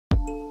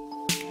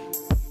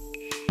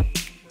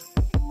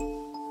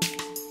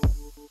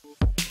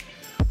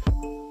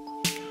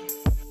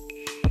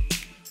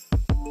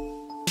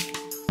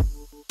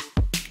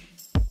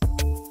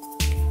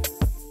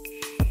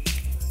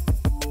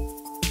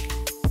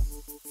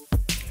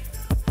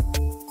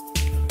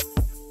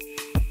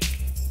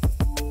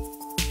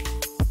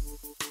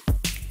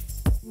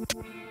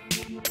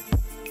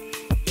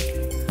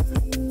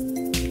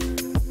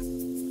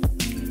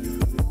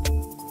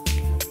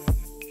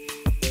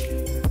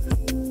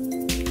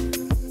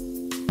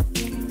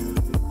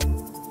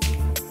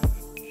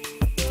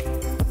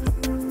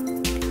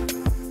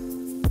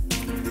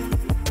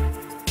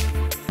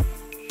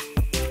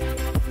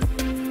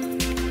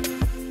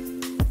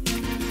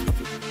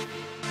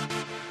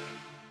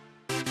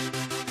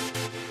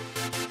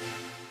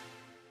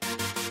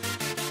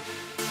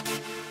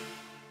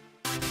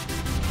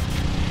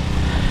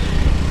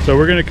So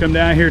we're gonna come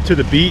down here to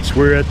the beach.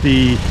 We're at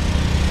the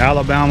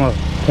Alabama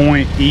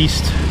Point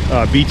East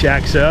beach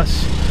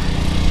access,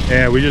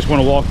 and we just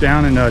want to walk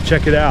down and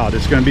check it out.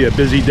 It's going to be a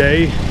busy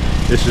day.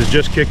 This is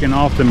just kicking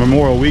off the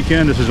Memorial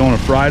Weekend. This is on a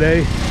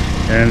Friday,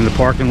 and the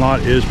parking lot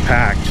is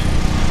packed,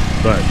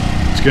 but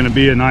it's going to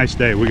be a nice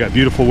day. We got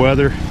beautiful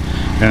weather,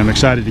 and I'm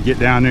excited to get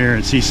down there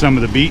and see some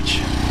of the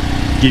beach,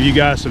 give you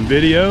guys some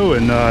video,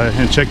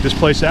 and check this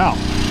place out.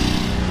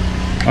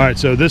 All right,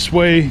 so this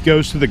way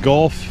goes to the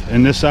Gulf,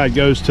 and this side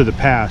goes to the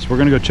pass. We're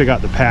gonna go check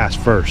out the pass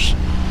first.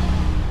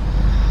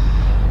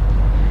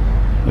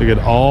 Look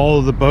at all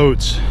of the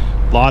boats,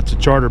 lots of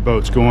charter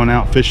boats going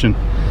out fishing.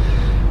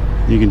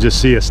 You can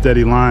just see a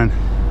steady line.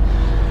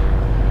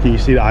 Can you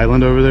see the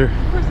island over there?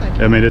 Of course I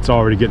can. I mean, it's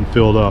already getting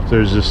filled up.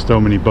 There's just so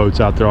many boats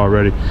out there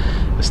already.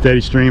 A steady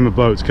stream of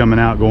boats coming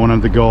out, going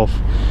into the Gulf.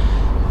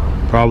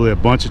 Probably a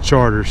bunch of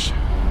charters.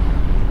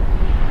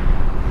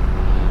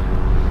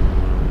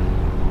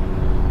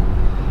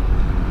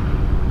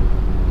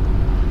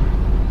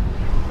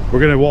 We're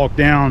gonna walk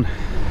down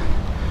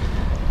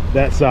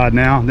that side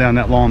now, down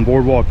that long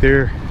boardwalk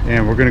there,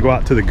 and we're gonna go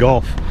out to the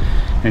Gulf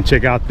and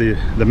check out the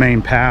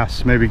main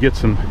pass, maybe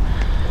get a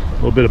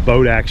little bit of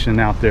boat action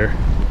out there.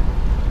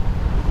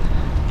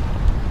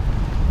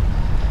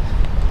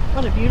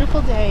 What a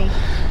beautiful day.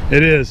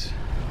 It is,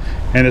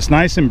 and it's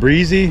nice and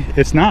breezy.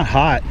 It's not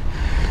hot.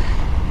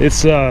 It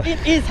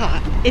is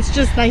hot. It's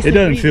just nice. It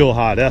doesn't feel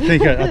hot. I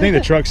think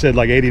the truck said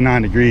like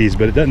 89 degrees,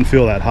 but it doesn't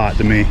feel that hot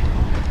to me.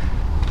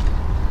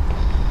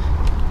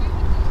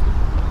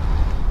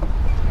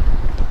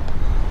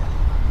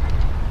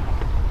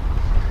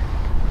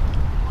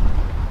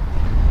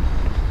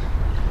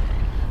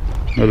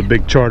 Another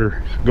big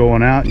charter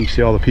going out. You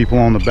see all the people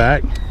on the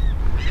back.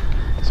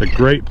 It's a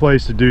great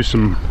place to do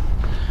some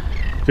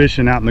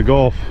fishing out in the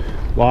Gulf.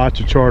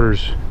 Lots of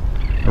charters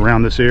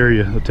around this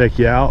area. They'll take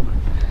you out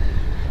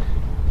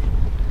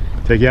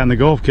in the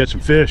Gulf, catch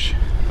some fish.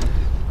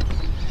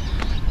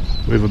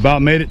 We've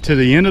about made it to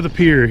the end of the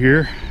pier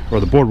here, or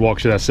the boardwalk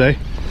should I say.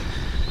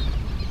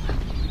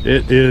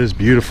 It is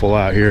beautiful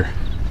out here.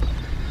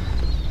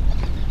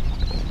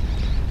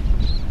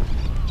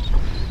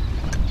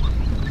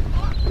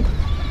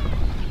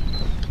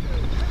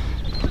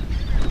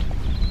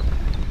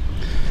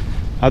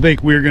 I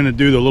think we're gonna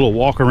do the little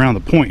walk around the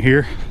point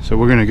here. So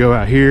we're gonna go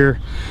out here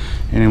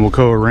and then we'll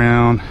go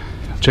around,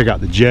 check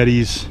out the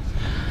jetties.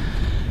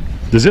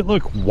 Does it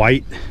look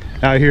white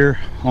out here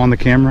on the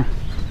camera?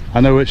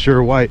 I know it's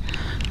sure white.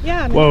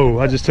 Yeah. Whoa,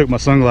 I just took my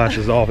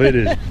sunglasses off. It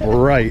is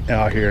bright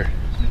out here.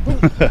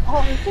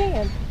 All the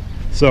sand.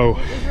 So,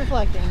 It is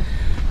reflecting.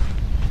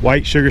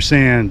 white sugar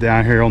sand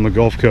down here on the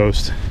Gulf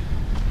Coast.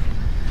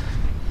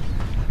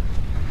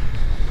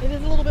 It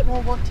is a little bit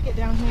more work to get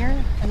down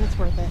here, and it's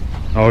worth it.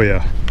 Oh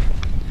yeah.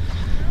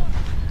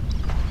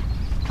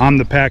 I'm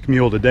the pack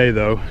mule today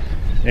though,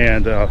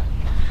 and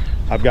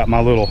I've got my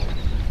little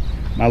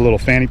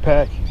fanny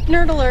pack.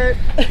 Nerd alert.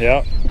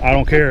 Yeah, I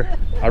don't care.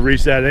 I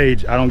reached that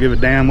age. I don't give a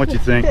damn what you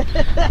think.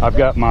 I've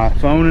got my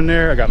phone in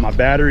there. I got my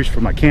batteries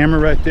for my camera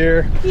right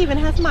there. He even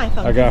has my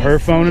phone. I got her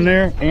phone in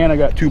there, and I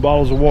got 2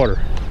 bottles of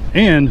water.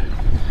 And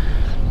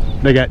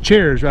they got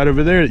chairs right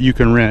over there that you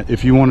can rent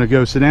if you want to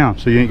go sit down,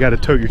 so you ain't got to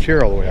tote your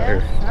chair all the way out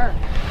here. Sir.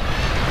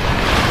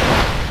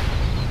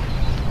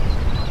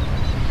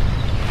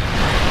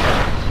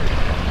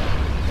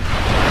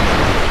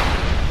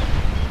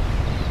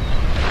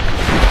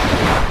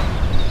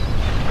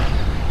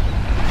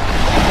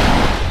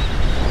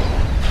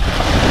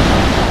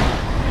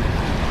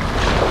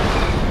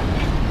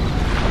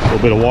 A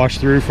little bit of wash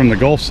through from the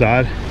Gulf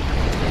side.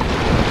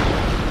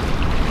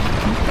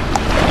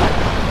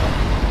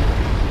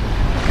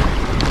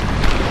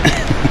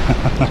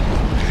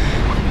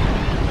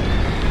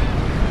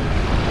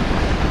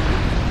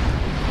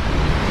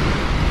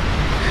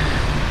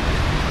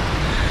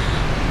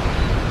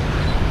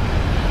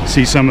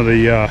 See some of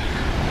the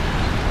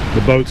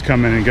boats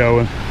coming and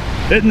going.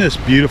 Isn't this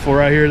beautiful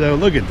right here though?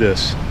 Look at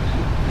this,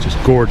 just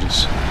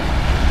gorgeous. So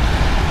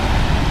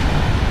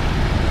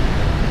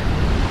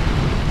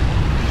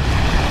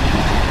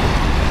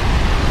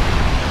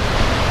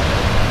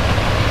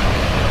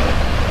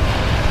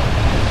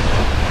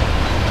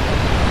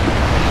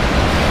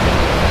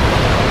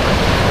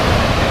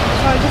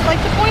I'd just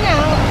like to point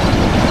out,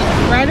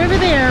 right over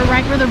there,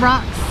 right where the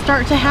rocks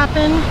start to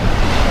happen,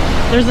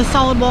 there's a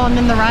solid wall, and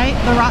then the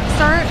rock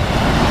start.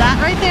 That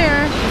right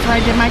there is where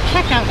I did my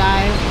checkout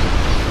dive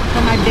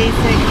for my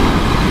basic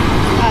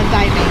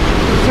diving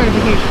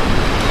certification.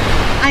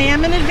 I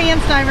am an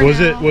advanced diver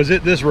now. Was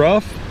it this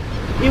rough?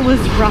 It was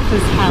rough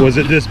as hell. Was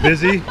it this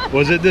busy?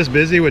 Was it this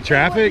busy with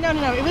traffic? No.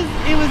 It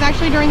was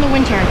actually during the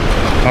winter.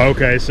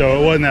 Okay, so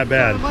it wasn't that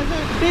bad. So it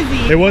wasn't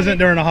busy. It wasn't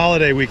during a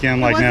holiday weekend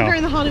like It wasn't now.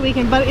 during the holiday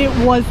weekend, but it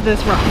was this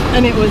rough,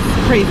 and it was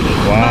crazy.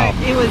 Wow.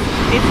 But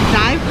it's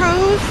dive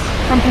pros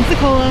from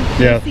Pensacola.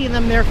 Yeah. You see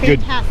them, they're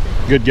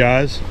fantastic. Good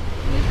guys.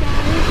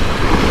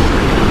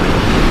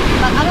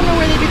 But I don't know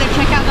where they do their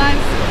checkout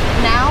dives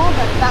now,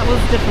 but that was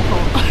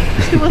difficult.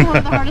 It was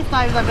one of the hardest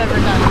dives I've ever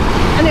done.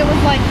 And it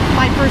was like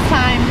my first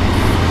time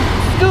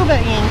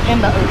scubaing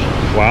in the ocean.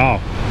 Wow.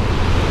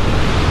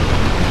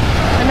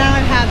 And now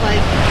I've had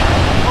like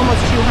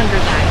almost 200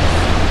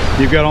 dives.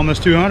 You've got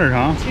almost 200,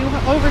 huh?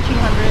 Over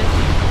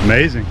 200.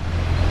 Amazing.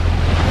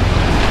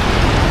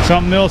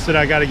 Something else that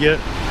I got to get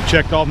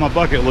checked off my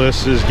bucket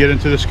list is get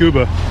into the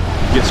scuba,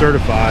 get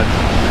certified.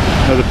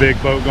 Another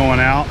big boat going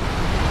out.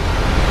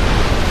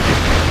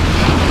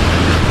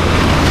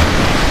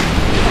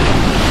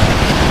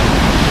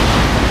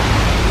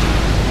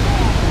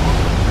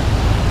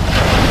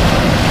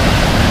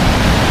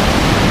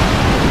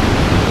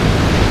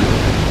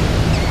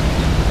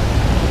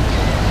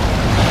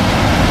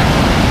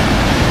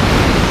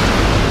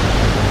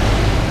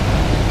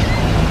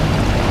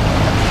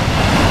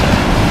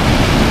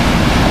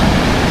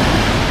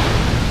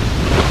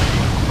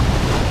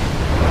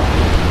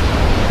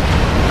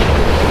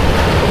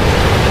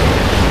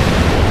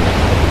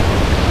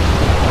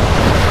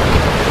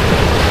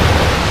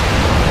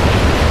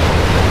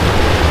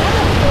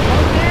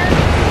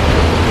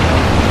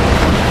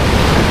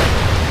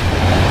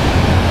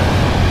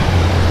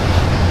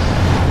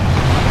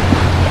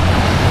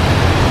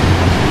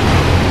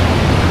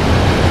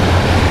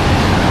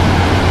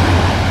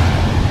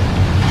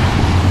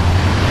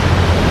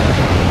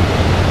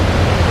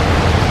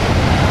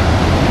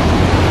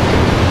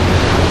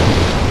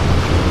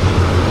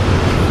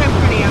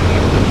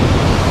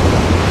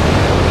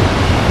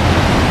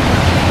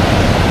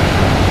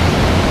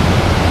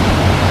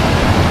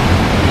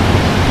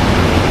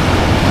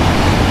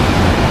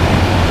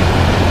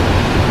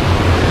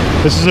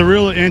 This is a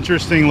really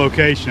interesting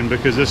location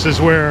because this is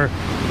where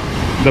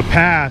the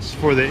pass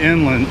for the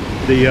inlet,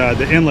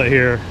 the inlet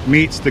here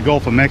meets the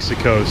Gulf of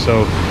Mexico. So,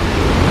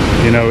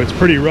 you know, it's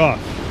pretty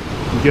rough.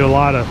 You get a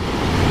lot of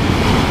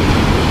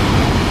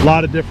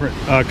different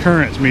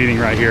currents meeting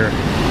right here.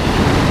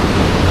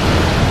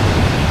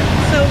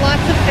 So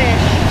lots of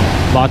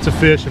fish. Lots of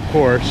fish, of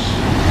course.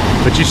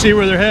 But you see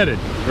where they're headed.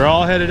 They're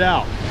all headed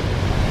out.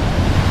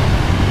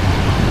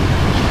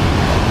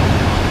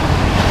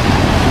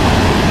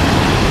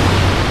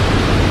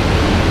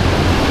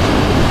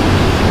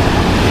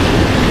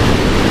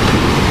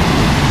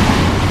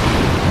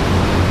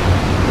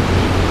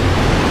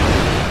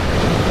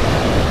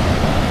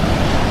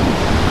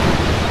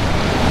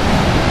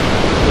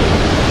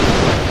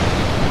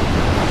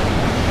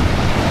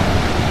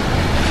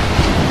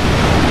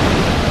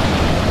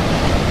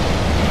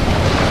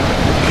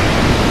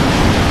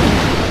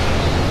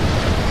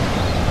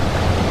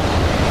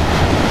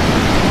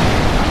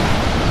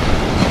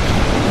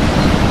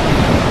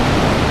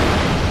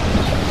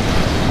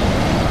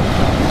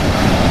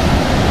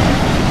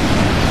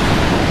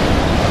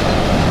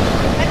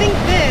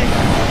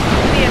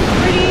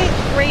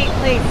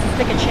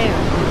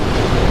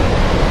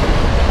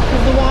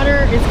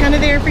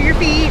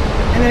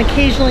 And then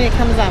occasionally it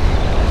comes up.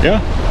 Yeah.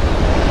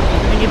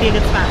 And give you a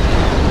good spot.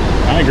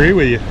 I agree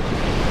with you.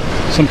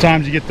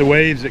 Sometimes you get the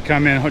waves that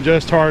come in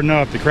just hard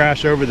enough to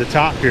crash over the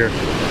top here.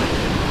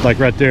 Like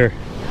right there.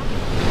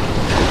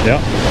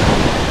 Yep.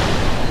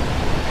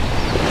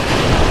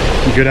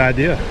 Good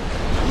idea.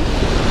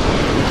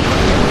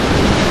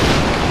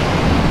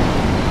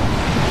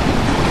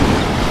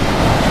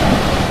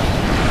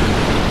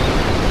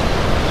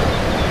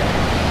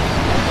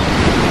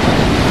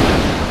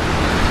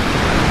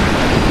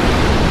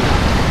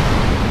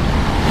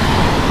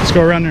 Let's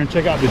go around there and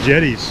check out the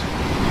jetties.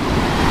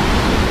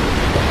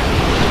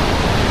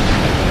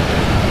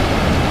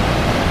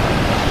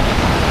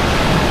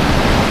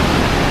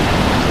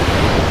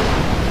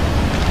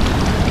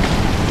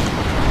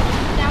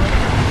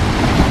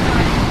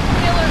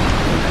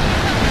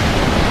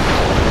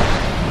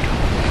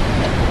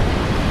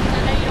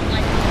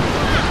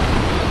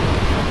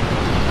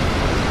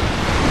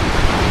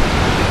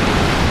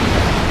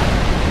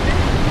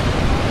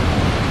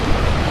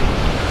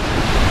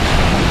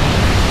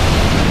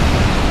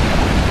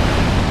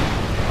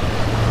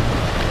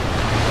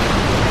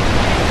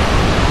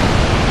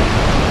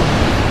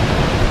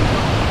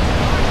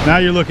 Now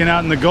you're looking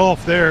out in the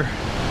Gulf there.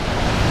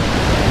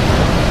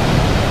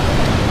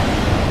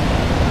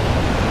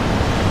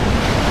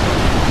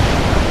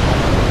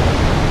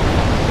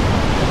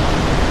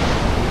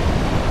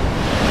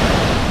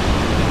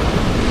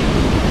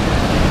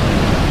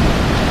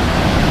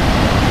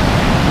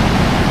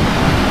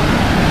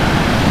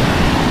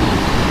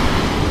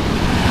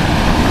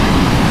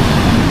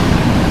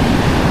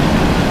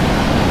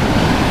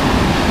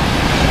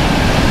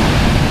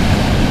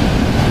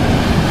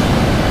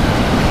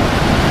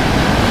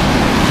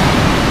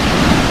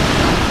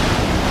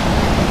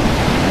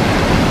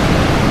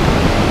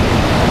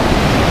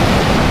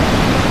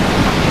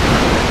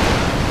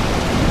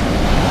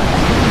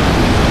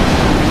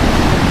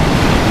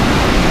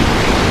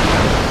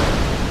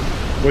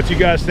 What you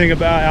guys think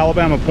about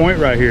Alabama Point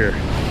right here?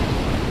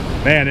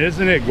 Man,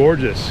 isn't it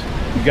gorgeous?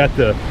 You got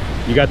the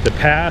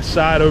pass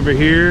side over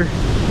here,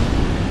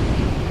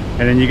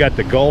 and then you got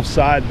the Gulf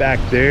side back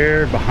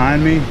there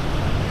behind me.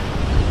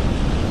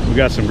 We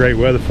got some great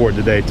weather for it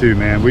today too,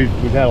 man. We've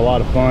had a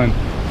lot of fun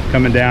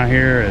coming down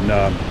here and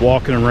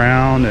walking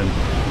around, and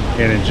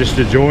and just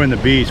enjoying the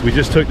beach. We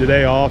just took the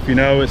day off, you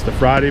know, it's the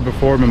Friday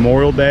before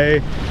Memorial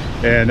Day,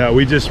 and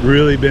we just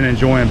really been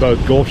enjoying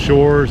both Gulf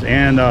Shores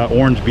and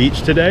Orange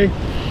Beach today.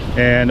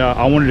 And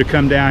I wanted to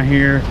come down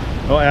here.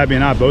 Well, Abby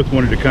and I both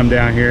wanted to come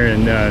down here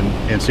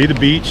and see the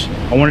beach.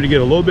 I wanted to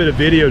get a little bit of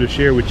video to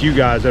share with you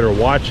guys that are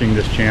watching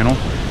this channel,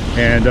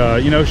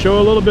 and you know, show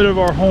a little bit of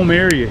our home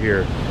area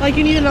here. Like,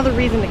 you need another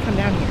reason to come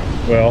down here.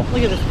 Well,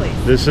 look at this place.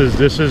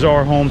 This is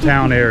our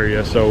hometown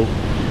area, so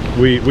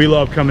we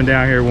love coming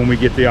down here when we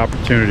get the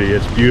opportunity.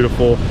 It's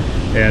beautiful,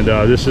 and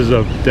this is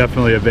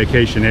definitely a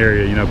vacation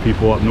area. You know,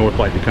 people up north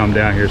like to come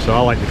down here, so I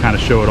like to kind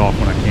of show it off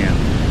when I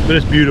can. But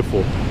it's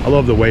beautiful. I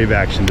love the wave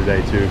action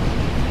today too.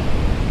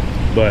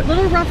 But a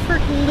little rough for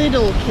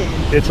little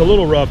kids. It's a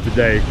little rough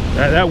today.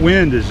 That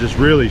wind is just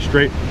really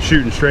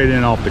shooting straight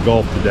in off the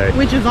Gulf today,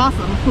 which is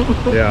awesome.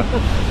 Yeah,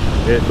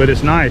 but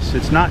it's nice.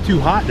 It's not too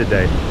hot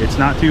today. It's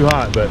not too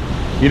hot, but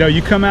you know,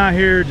 you come out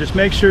here, just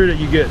make sure that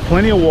you get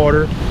plenty of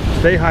water,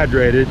 stay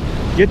hydrated,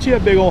 get you a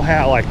big old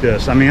hat like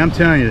this. I mean, I'm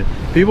telling you,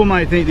 people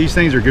might think these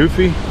things are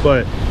goofy,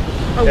 but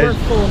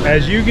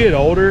as you get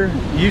older,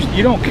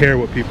 you don't care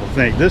what people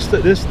think.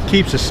 This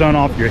keeps the sun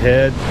off your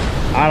head.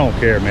 I don't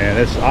care,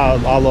 man.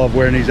 I love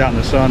wearing these out in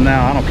the sun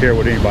now. I don't care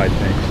what anybody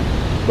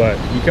thinks. But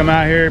you come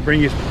out here,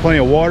 bring you plenty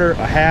of water,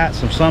 a hat,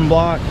 some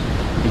sunblock,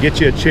 and get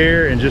you a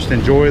chair and just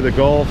enjoy the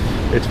Gulf.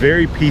 It's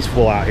very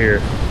peaceful out here.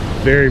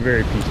 Very,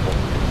 very peaceful.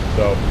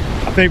 So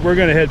I think we're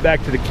gonna head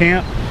back to the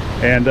camp,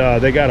 and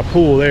they got a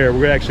pool there.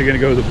 We're actually gonna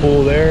go to the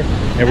pool there,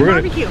 and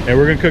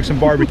we're gonna cook some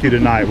barbecue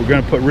tonight. We're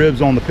gonna put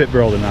ribs on the pit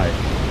grill tonight.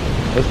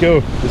 Let's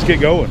go. Let's get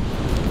going.